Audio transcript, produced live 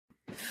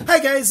Hi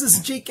guys, this is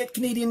Jake at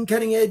Canadian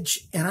Cutting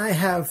Edge, and I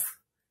have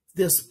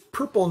this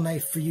purple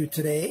knife for you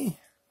today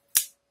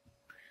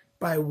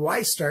by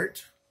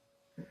YStart.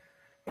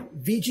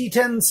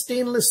 VG-10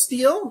 stainless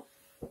steel,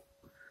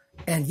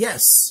 and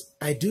yes,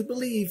 I do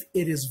believe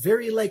it is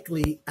very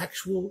likely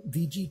actual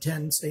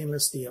VG-10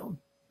 stainless steel.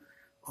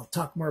 I'll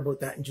talk more about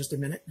that in just a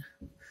minute.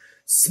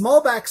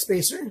 Small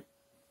backspacer,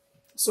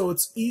 so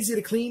it's easy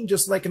to clean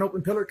just like an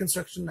open pillar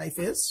construction knife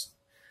is.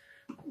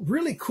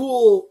 Really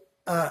cool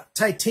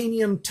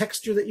titanium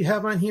texture that you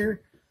have on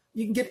here.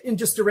 You can get in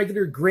just a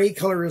regular gray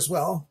color as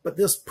well, but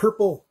this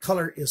purple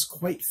color is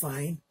quite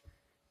fine.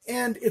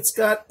 And it's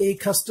got a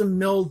custom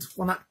milled,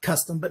 well, not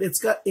custom, but it's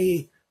got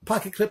a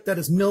pocket clip that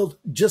is milled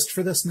just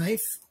for this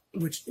knife,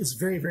 which is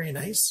very, very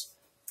nice.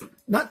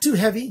 Not too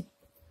heavy.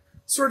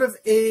 Sort of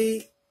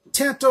a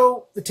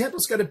tanto. The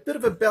tanto's got a bit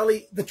of a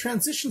belly. The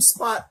transition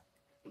spot,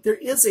 there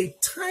is a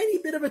tiny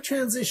bit of a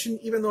transition,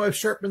 even though I've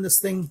sharpened this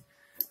thing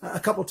a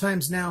couple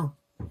times now.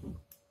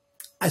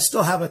 I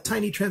still have a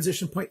tiny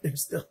transition point there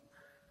still.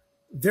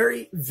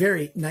 Very,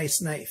 very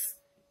nice knife.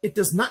 It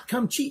does not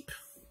come cheap.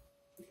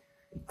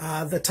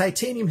 The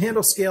titanium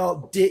handle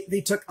scale,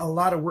 they took a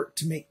lot of work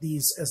to make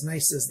these as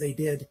nice as they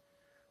did.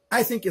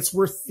 I think it's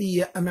worth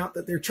the amount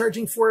that they're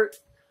charging for it.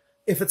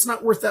 If it's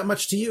not worth that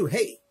much to you,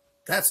 hey,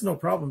 that's no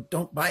problem.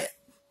 Don't buy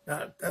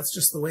it. That's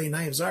just the way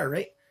knives are,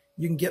 right?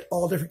 You can get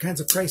all different kinds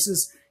of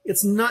prices.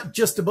 It's not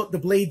just about the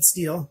blade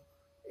steel.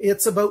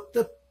 It's about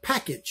the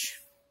package.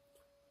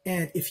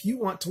 And if you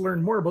want to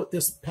learn more about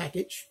this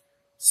package,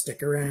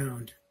 stick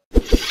around.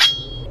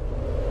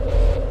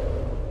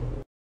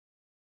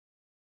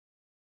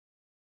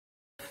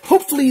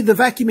 Hopefully the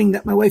vacuuming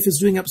that my wife is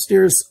doing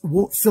upstairs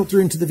won't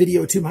filter into the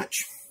video too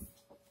much.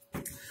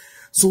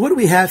 So what do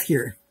we have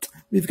here?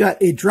 We've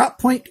got a drop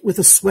point with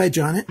a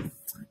swedge on it.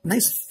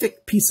 Nice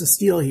thick piece of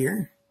steel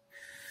here.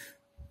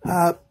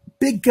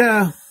 Big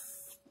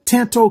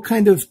tanto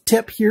kind of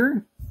tip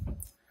here.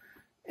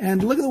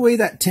 And look at the way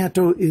that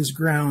tanto is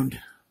ground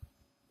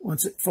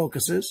once it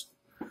focuses.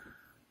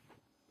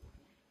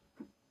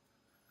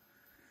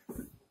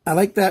 I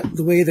like that,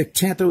 the way the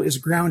tanto is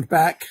ground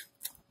back.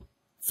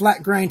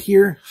 Flat grind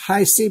here,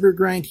 high saber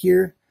grind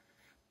here,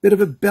 bit of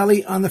a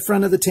belly on the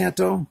front of the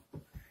tanto.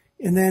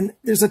 And then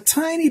there's a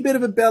tiny bit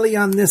of a belly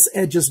on this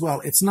edge as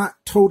well. It's not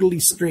totally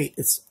straight.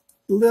 It's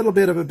a little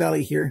bit of a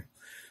belly here.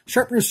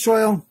 Sharpener's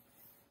choil,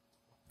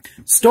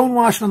 stone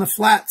wash on the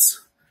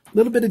flats, a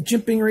little bit of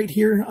jimping right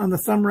here on the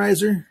thumb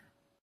riser.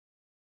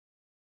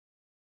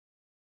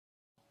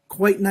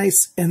 Quite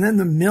nice. And then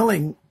the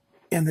milling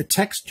and the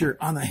texture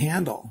on the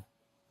handle.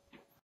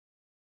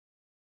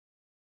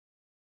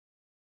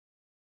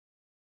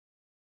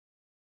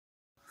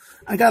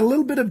 I got a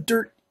little bit of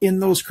dirt in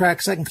those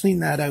cracks. I can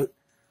clean that out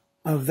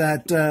of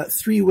that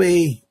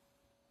three-way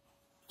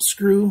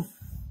screw.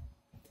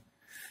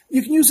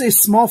 You can use a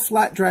small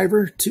flat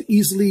driver to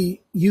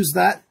easily use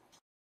that.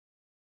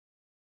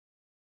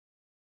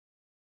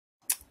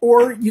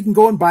 Or you can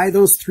go and buy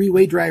those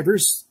three-way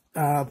drivers.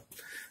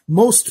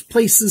 Most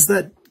places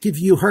that give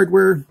you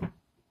hardware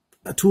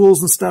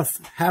tools and stuff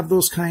have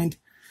those kind.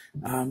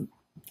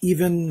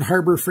 Even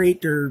Harbor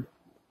Freight, or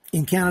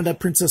in Canada,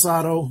 Princess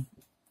Auto,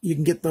 you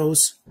can get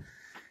those.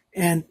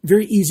 And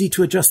very easy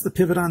to adjust the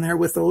pivot on there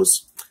with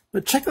those.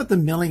 But check out the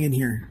milling in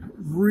here.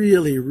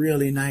 Really,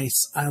 really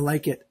nice. I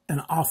like it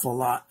an awful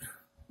lot.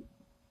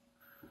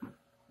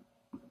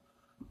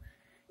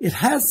 It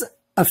has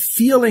a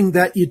feeling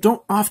that you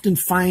don't often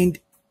find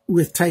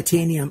with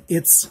titanium.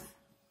 It's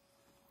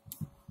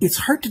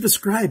hard to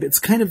describe. It's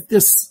kind of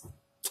this,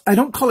 I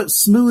don't call it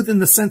smooth in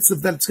the sense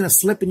of that it's going to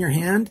slip in your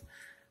hand,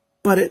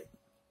 but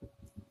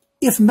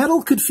if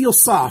metal could feel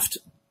soft,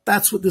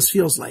 that's what this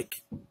feels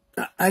like.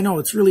 I know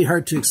it's really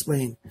hard to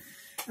explain.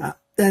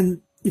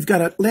 Then you've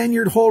got a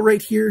lanyard hole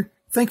right here.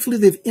 Thankfully,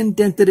 they've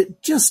indented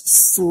it just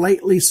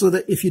slightly so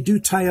that if you do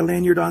tie a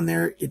lanyard on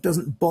there, it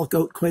doesn't bulk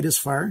out quite as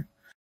far.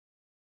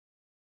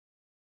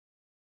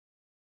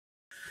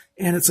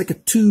 And it's like a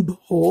tube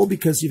hole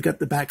because you've got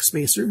the back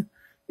spacer.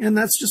 And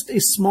that's just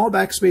a small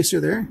back spacer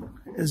there,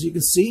 as you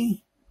can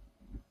see.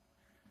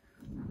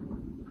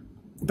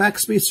 The back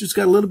spacer's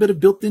got a little bit of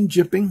built-in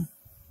jimping.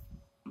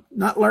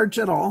 Not large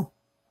at all.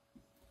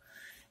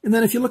 And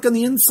then if you look on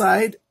the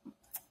inside,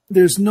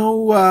 there's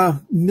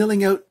no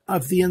milling out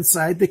of the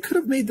inside. They could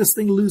have made this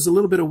thing lose a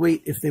little bit of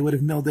weight if they would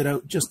have milled it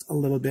out just a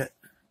little bit.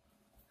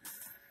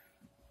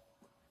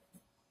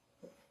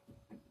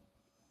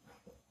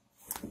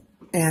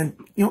 And,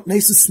 you know,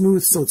 nice and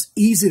smooth, so it's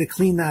easy to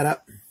clean that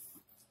up.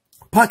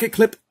 Pocket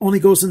clip only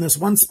goes in this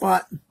one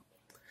spot,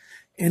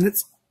 and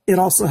it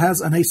also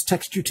has a nice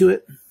texture to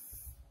it.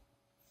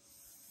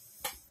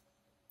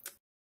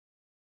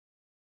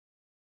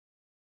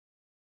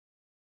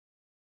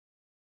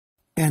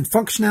 And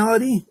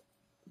functionality,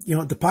 you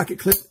know, the pocket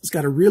clip has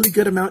got a really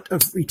good amount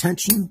of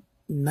retention.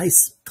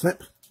 Nice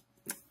clip.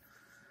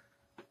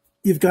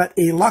 You've got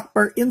a lock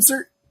bar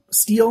insert,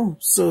 steel,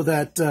 so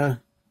that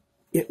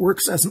it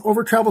works as an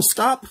over travel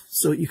stop,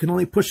 so you can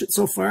only push it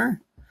so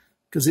far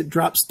because it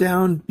drops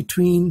down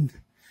between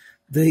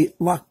the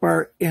lock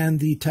bar and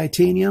the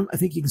titanium. I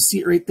think you can see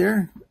it right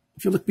there.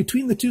 If you look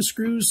between the two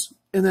screws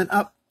and then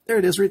up, there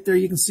it is right there.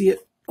 You can see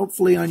it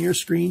hopefully on your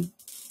screen.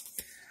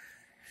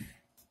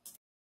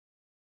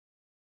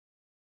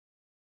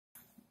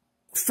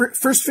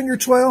 First finger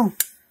choil,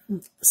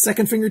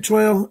 second finger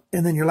choil,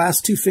 and then your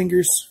last two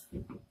fingers.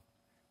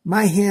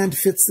 My hand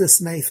fits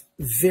this knife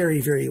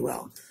very, very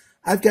well.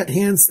 I've got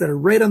hands that are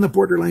right on the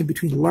borderline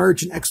between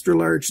large and extra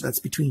large. That's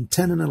between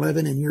 10 and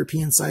 11 in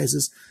European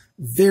sizes.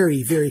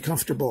 Very, very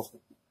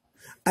comfortable.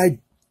 I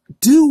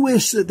do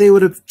wish that they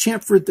would have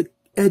chamfered the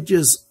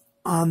edges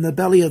on the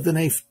belly of the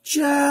knife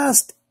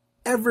just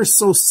ever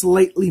so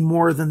slightly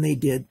more than they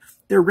did.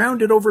 They're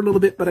rounded over a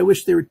little bit, but I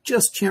wish they were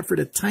just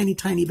chamfered a tiny,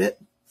 tiny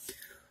bit.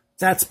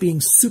 That's being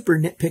super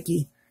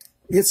nitpicky.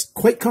 It's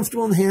quite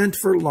comfortable in the hand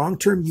for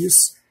long-term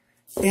use.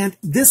 And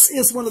this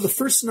is one of the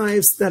first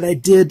knives that I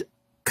did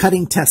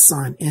cutting tests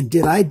on. And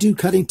did I do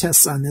cutting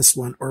tests on this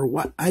one or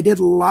what? I did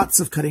lots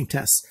of cutting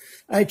tests.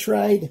 I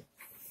tried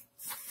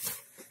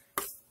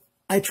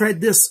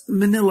this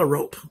manila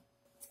rope.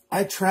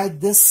 I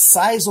tried this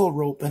sisal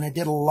rope, and I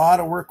did a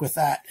lot of work with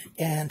that.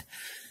 And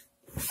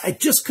I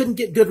just couldn't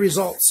get good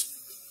results.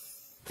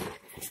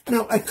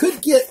 Now, I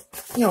could get,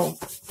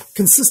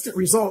 consistent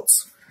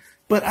results,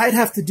 but I'd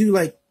have to do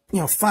like,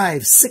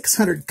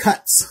 500-600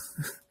 cuts,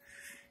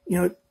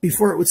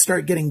 before it would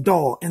start getting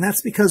dull. And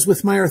that's because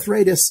with my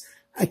arthritis,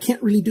 I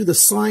can't really do the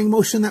sawing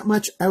motion that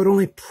much. I would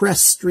only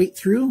press straight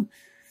through.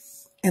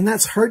 And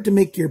that's hard to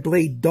make your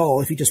blade dull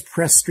if you just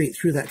press straight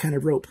through that kind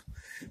of rope.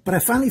 But I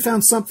finally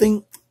found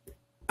something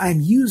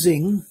I'm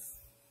using.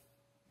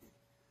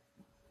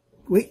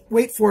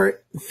 Wait for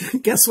it.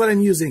 Guess what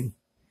I'm using?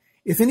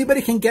 If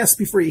anybody can guess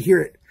before you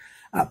hear it,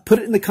 put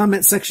it in the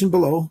comment section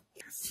below.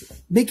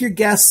 Make your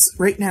guess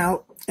right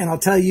now, and I'll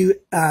tell you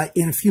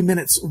in a few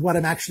minutes what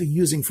I'm actually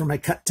using for my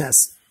cut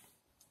test.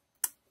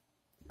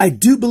 I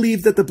do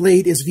believe that the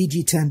blade is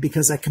VG-10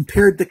 because I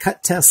compared the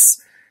cut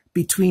tests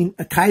between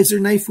a Kaiser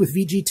knife with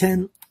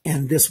VG-10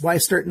 and this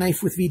Y-Start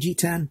knife with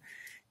VG-10,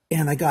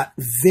 and I got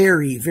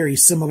very, very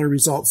similar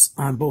results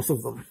on both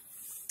of them.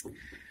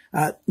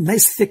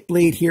 Nice thick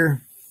blade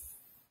here.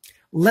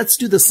 Let's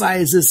do the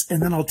sizes,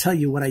 and then I'll tell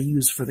you what I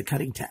use for the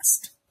cutting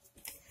test.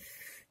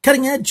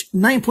 Cutting edge,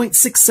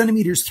 9.6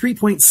 centimeters,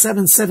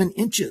 3.77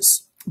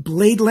 inches.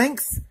 Blade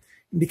length,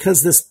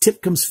 because this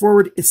tip comes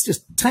forward, it's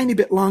just a tiny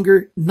bit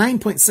longer,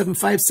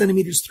 9.75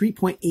 centimeters,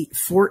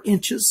 3.84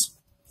 inches.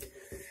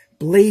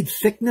 Blade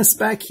thickness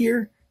back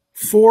here,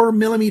 4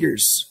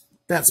 millimeters.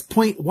 That's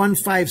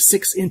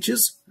 0.156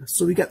 inches.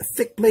 So we got a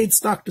thick blade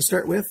stock to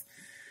start with,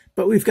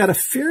 but we've got a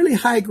fairly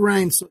high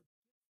grind. So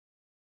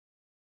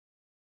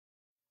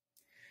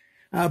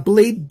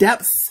blade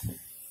depth,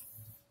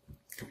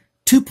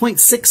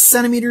 2.6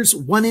 centimeters,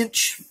 1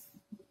 inch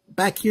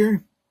back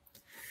here.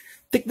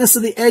 Thickness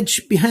of the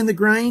edge behind the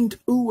grind.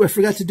 Ooh, I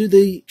forgot to do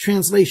the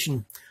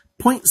translation.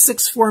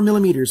 0.64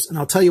 millimeters, and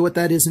I'll tell you what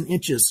that is in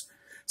inches.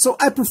 So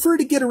I prefer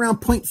to get around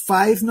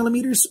 0.5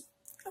 millimeters,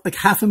 like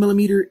half a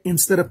millimeter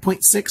instead of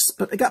 0.6,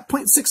 but I got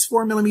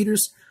 0.64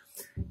 millimeters.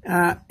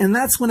 And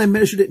that's when I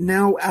measured it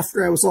now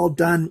after I was all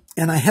done,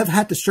 and I have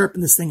had to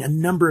sharpen this thing a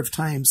number of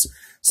times.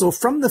 So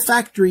from the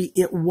factory,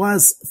 it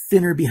was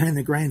thinner behind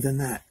the grind than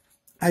that.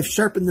 I've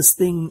sharpened this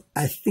thing,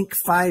 I think,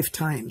 5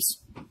 times.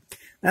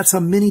 That's how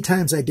many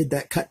times I did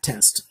that cut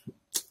test.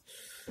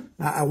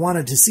 I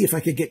wanted to see if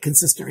I could get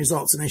consistent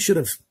results, and I should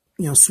have,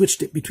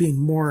 switched it between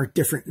more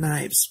different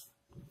knives.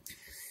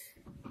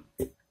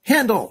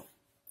 Handle.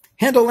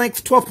 Handle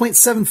length,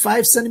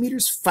 12.75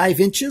 centimeters, 5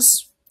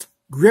 inches.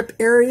 Grip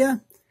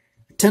area,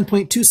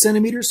 10.2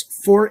 centimeters,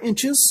 4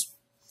 inches.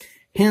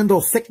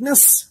 Handle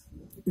thickness,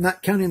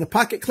 not counting the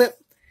pocket clip,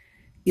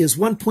 is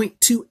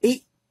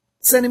 1.28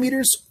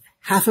 centimeters,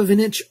 half of an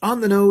inch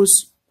on the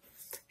nose.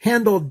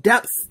 Handle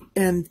depth,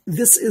 and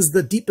this is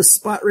the deepest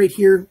spot right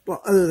here,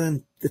 well, other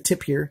than the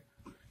tip here.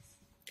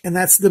 And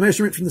that's the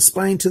measurement from the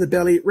spine to the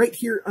belly, right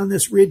here on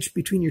this ridge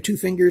between your two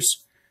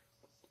fingers.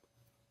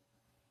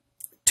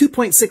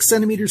 2.6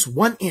 centimeters,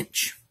 1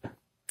 inch.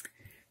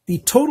 The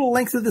total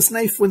length of this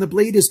knife when the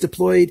blade is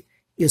deployed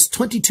is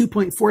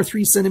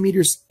 22.43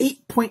 centimeters,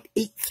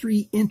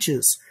 8.83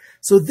 inches.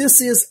 So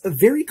this is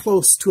very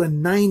close to a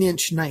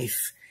 9-inch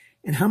knife.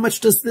 And how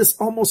much does this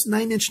almost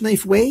 9-inch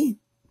knife weigh?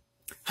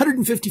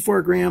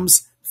 154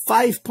 grams,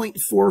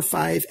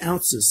 5.45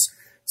 ounces.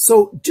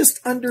 So just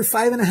under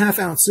 5.5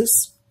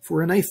 ounces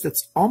for a knife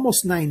that's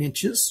almost 9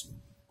 inches.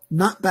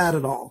 Not bad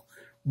at all.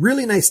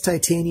 Really nice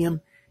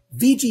titanium,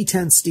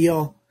 VG-10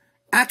 steel.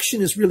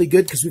 Action is really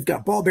good because we've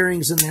got ball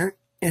bearings in there,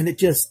 and it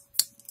just,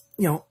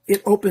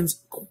 it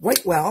opens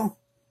quite well.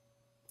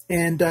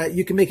 And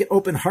you can make it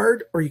open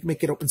hard or you can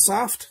make it open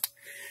soft.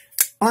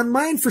 On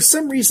mine, for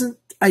some reason,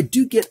 I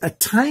do get a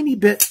tiny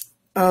bit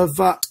of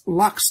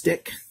lock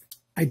stick.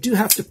 I do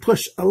have to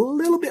push a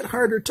little bit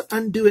harder to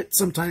undo it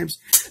sometimes.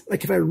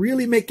 Like if I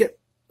really make it,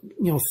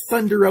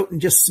 thunder out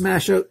and just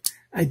smash out,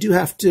 I do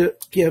have to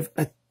give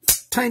a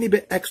tiny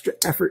bit extra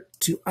effort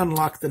to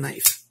unlock the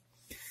knife.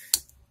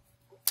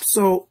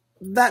 So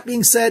that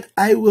being said,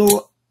 I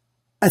will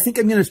I think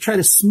I'm going to try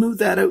to smooth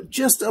that out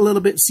just a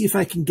little bit, see if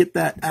I can get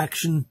that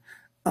action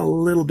a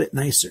little bit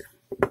nicer.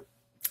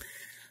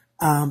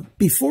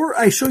 Before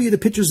I show you the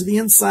pictures of the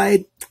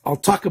inside, I'll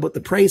talk about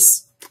the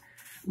price.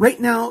 Right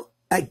now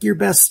at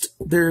GearBest,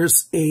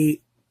 there's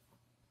a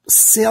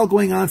sale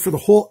going on for the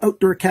whole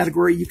outdoor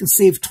category. You can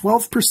save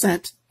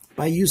 12%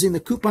 by using the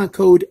coupon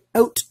code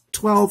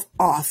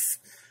OUT12OFF.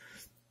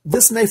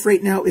 This knife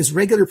right now is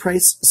regular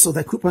price, so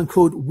that coupon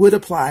code would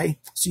apply.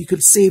 So you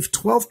could save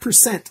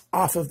 12%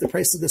 off of the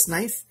price of this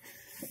knife,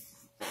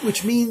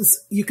 which means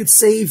you could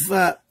save,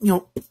 right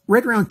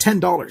around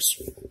 $10.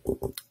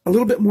 A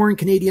little bit more in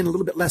Canadian, a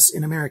little bit less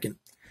in American.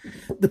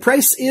 The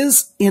price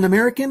is, in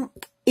American,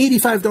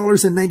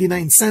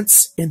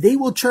 $85.99, and they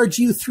will charge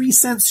you 3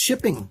 cents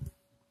shipping.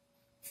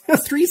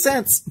 3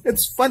 cents.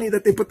 It's funny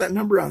that they put that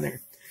number on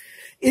there.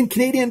 In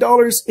Canadian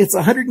dollars, it's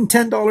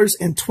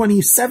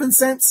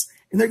 $110.27,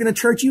 and they're going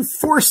to charge you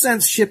 4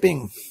 cents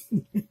shipping.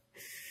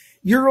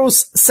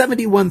 Euros,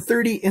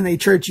 71.30, and they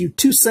charge you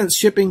 2 cents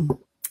shipping.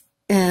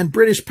 And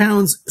British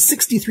pounds,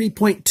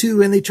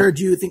 63.2, and they charge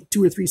you, I think,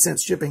 2 or 3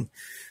 cents shipping.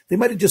 They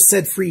might have just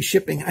said free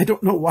shipping. I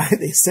don't know why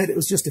they said it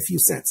was just a few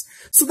cents.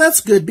 So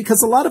that's good,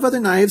 because a lot of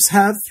other knives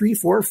have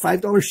 $3, $4,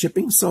 $5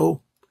 shipping.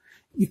 So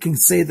you can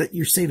say that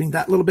you're saving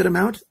that little bit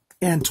amount.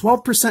 And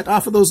 12%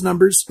 off of those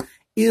numbers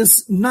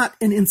is not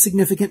an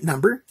insignificant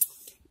number.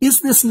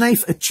 Is this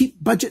knife a cheap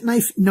budget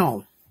knife?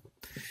 No.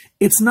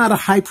 It's not a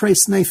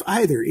high-priced knife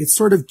either. It's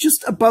sort of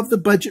just above the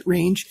budget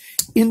range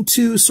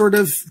into sort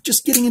of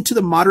just getting into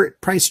the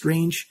moderate-priced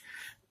range.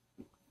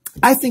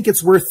 I think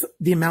it's worth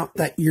the amount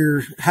that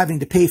you're having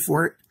to pay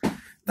for it.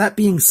 That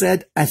being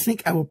said, I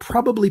think I will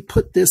probably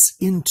put this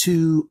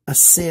into a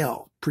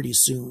sale pretty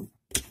soon.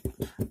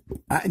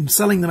 I'm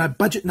selling them at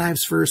budget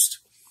knives first.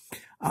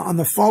 On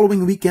the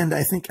following weekend,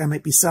 I think I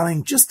might be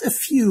selling just a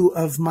few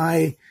of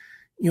my,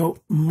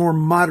 more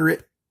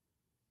moderate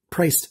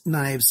priced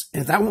knives.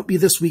 And that won't be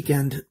this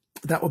weekend.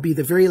 That will be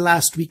the very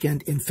last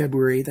weekend in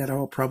February that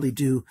I'll probably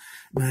do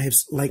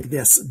knives like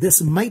this.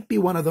 This might be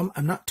one of them.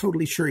 I'm not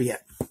totally sure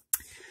yet.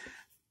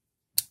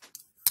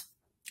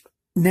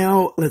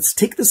 Now let's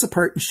take this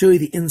apart and show you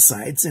the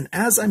insides. And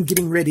as I'm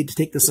getting ready to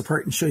take this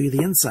apart and show you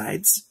the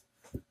insides,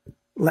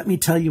 let me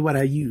tell you what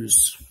I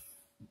use.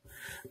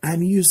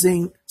 I'm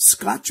using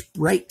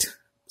Scotch-Brite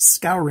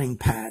scouring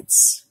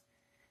pads.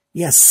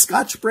 Yes,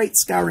 Scotch-Brite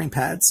scouring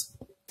pads.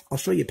 I'll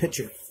show you a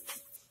picture.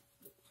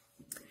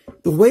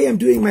 The way I'm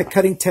doing my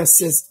cutting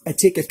tests is I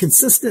take a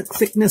consistent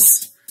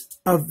thickness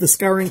of the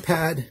scouring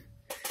pad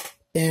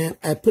and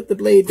I put the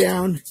blade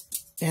down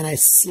and I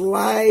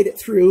slide it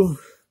through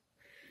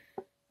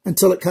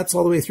until it cuts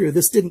all the way through.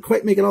 This didn't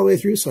quite make it all the way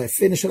through, so I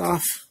finish it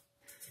off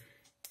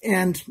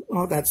and,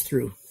 well, that's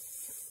through.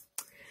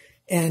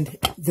 And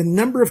the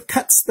number of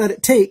cuts that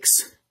it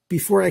takes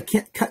before I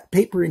can't cut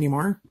paper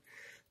anymore,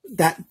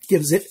 that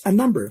gives it a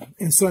number.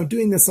 And so I'm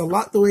doing this a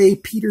lot the way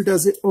Peter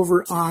does it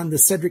over on the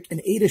Cedric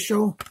and Ada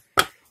show,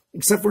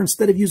 except for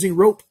instead of using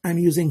rope, I'm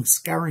using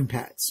scouring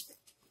pads.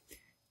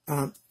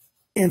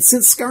 And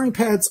since scouring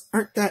pads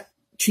aren't that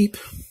cheap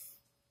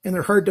and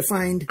they're hard to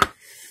find,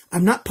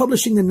 I'm not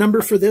publishing the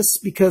number for this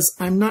because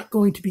I'm not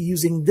going to be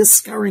using this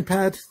scouring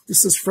pad.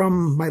 This is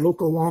from my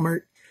local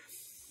Walmart.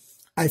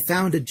 I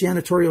found a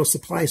janitorial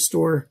supply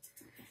store,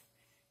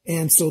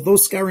 and so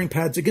those scouring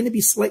pads are going to be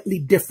slightly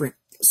different,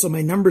 so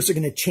my numbers are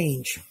going to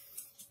change.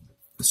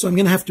 So I'm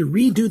going to have to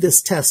redo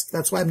this test.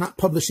 That's why I'm not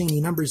publishing any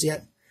numbers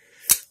yet.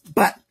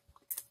 But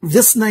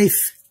this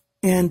knife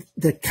and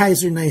the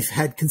Kaiser knife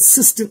had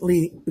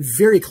consistently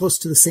very close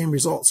to the same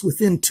results,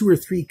 within 2 or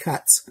 3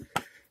 cuts.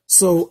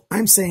 So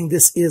I'm saying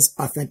this is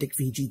authentic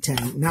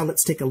VG-10. Now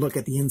let's take a look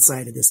at the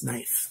inside of this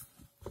knife.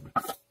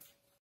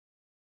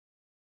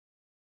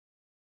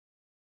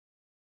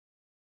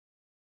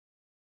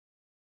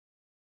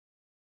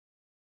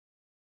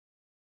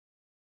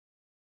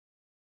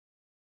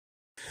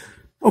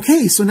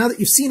 Okay, so now that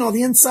you've seen all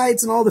the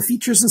insides and all the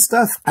features and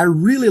stuff, I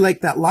really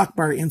like that lock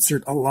bar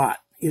insert a lot.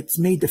 It's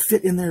made to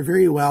fit in there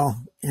very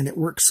well, and it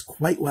works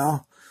quite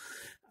well.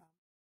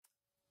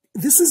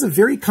 This is a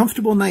very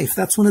comfortable knife.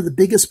 That's one of the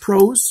biggest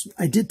pros.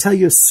 I did tell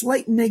you a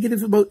slight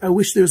negative about, I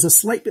wish there was a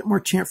slight bit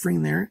more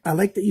chamfering there. I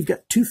like that you've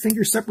got 2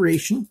 finger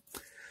separation.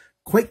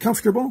 Quite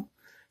comfortable.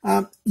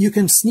 You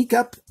can sneak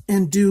up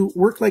and do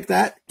work like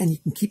that, and you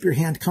can keep your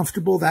hand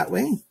comfortable that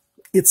way.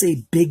 It's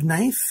a big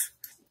knife.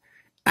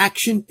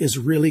 Action is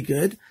really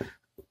good.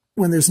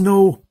 When there's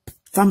no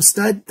thumb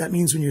stud, that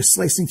means when you're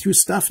slicing through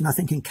stuff,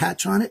 nothing can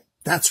catch on it.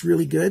 That's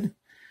really good.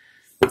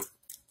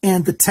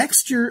 And the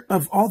texture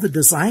of all the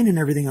design and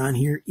everything on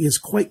here is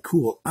quite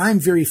cool. I'm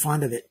very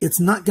fond of it. It's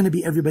not going to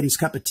be everybody's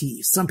cup of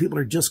tea. Some people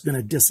are just going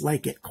to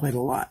dislike it quite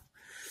a lot.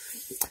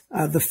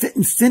 The fit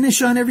and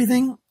finish on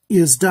everything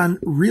is done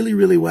really,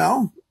 really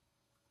well.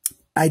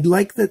 I'd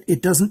like that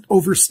it doesn't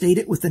overstate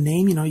it with the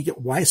name. You know, you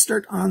get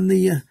Y-Start on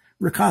the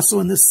Ricasso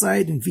on this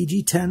side and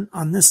VG-10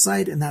 on this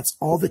side, and that's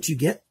all that you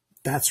get.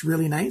 That's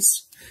really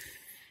nice.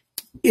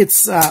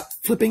 Its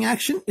flipping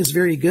action is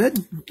very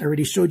good. I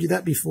already showed you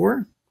that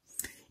before.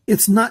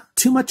 It's not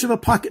too much of a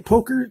pocket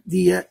poker.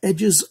 The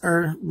edges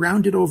are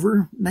rounded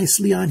over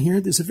nicely on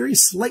here. There's a very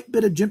slight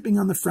bit of jimping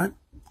on the front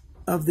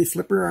of the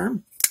flipper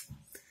arm.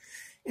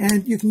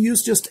 And you can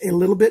use just a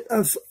little bit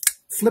of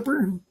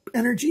flipper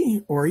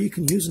energy, or you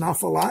can use an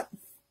awful lot.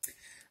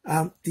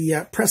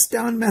 The press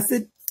down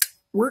method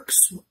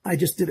works. I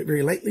just did it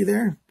very lightly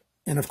there.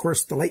 And of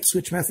course, the light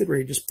switch method where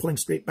you're just pulling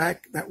straight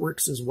back, that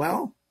works as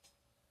well.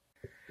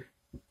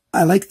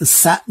 I like the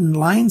satin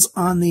lines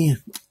on the,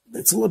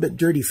 it's a little bit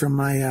dirty from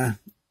my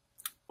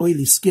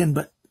oily skin,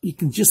 but you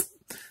can just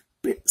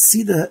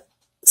see the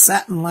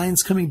satin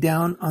lines coming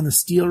down on the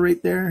steel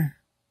right there.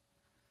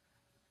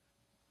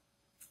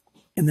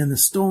 And then the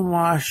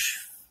stonewash.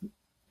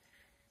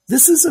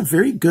 This is a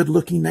very good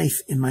looking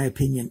knife in my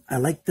opinion. I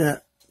like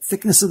the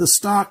thickness of the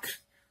stock.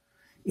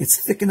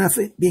 It's thick enough,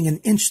 being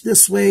an inch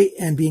this way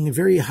and being a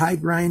very high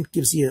grind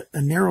gives you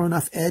a narrow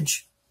enough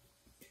edge.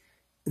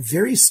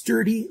 Very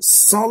sturdy,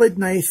 solid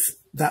knife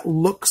that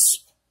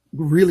looks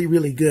really,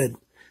 really good.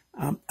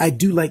 I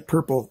do like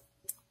purple.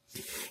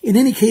 In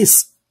any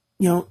case,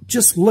 you know,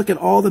 just look at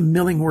all the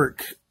milling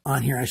work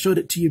on here. I showed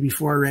it to you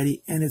before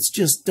already, and it's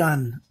just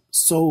done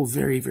so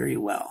very, very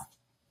well.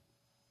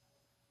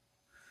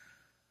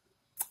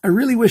 I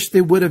really wish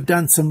they would have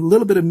done some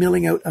little bit of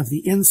milling out of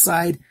the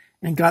inside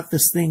and got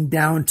this thing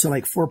down to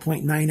like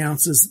 4.9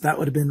 ounces. That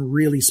would have been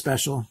really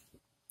special.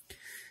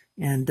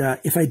 And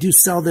if I do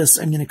sell this,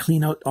 I'm going to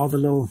clean out all the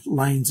little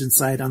lines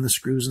inside on the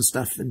screws and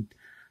stuff and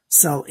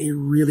sell a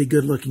really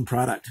good looking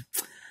product.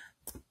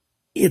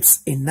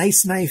 It's a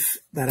nice knife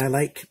that I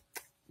like,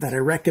 that I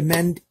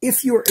recommend.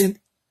 If you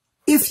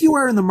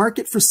are in the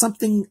market for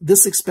something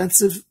this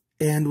expensive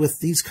and with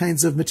these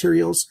kinds of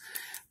materials,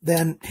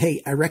 then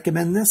hey, I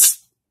recommend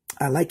this.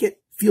 I like it.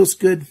 Feels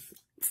good.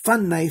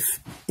 Fun knife,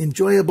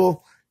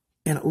 enjoyable,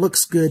 and it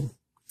looks good.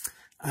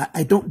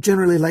 I don't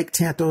generally like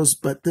Tantos,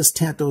 but this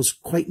Tanto is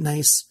quite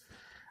nice.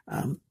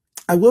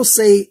 I will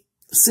say,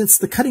 since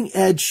the cutting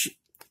edge,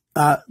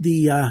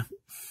 the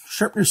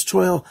sharpener's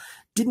choil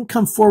didn't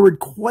come forward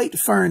quite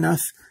far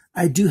enough,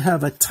 I do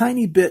have a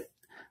tiny bit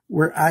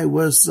where I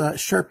was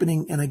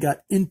sharpening and I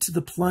got into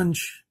the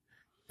plunge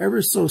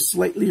ever so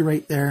slightly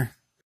right there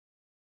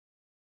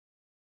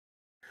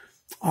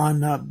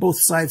on both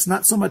sides.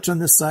 Not so much on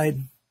this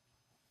side,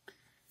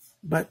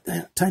 but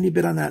a tiny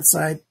bit on that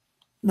side.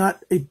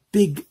 Not a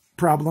big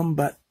problem,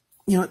 but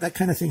you know, that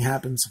kind of thing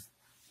happens.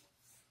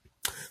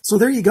 So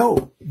there you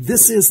go.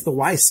 This is the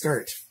Y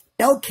Start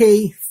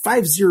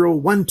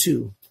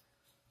LK5012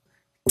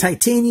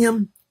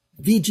 titanium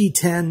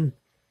VG-10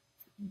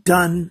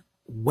 done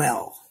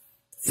well.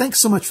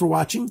 Thanks so much for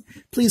watching.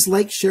 Please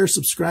like, share,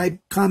 subscribe,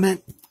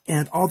 comment,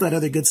 and all that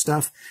other good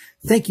stuff.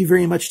 Thank you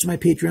very much to my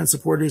Patreon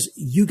supporters.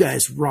 You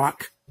guys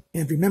rock.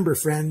 And remember,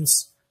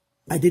 friends,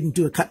 I didn't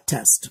do a cut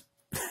test.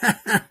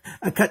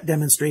 A cut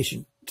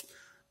demonstration.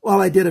 Well,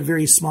 I did a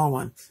very small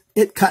one.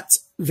 It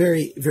cuts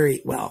very,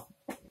 very well.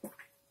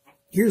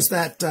 Here's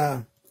that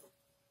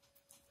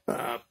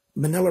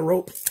manila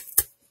rope.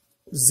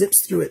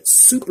 Zips through it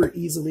super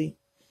easily.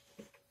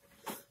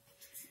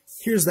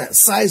 Here's that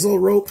sisal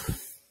rope.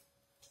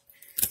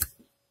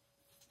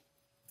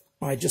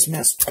 Oh, I just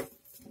messed.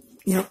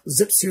 You know,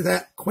 zips through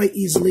that quite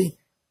easily.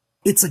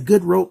 It's a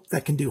good rope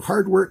that can do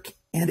hard work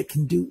and it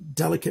can do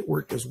delicate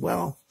work as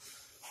well.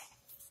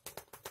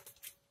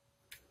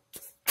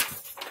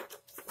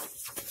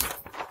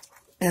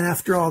 And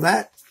after all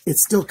that, it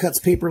still cuts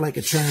paper like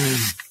a charm.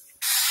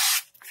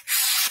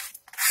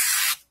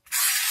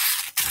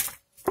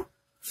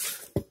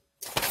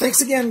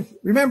 Thanks again.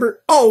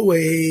 Remember,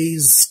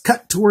 always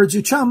cut towards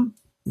your chum,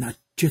 not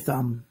your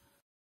thumb.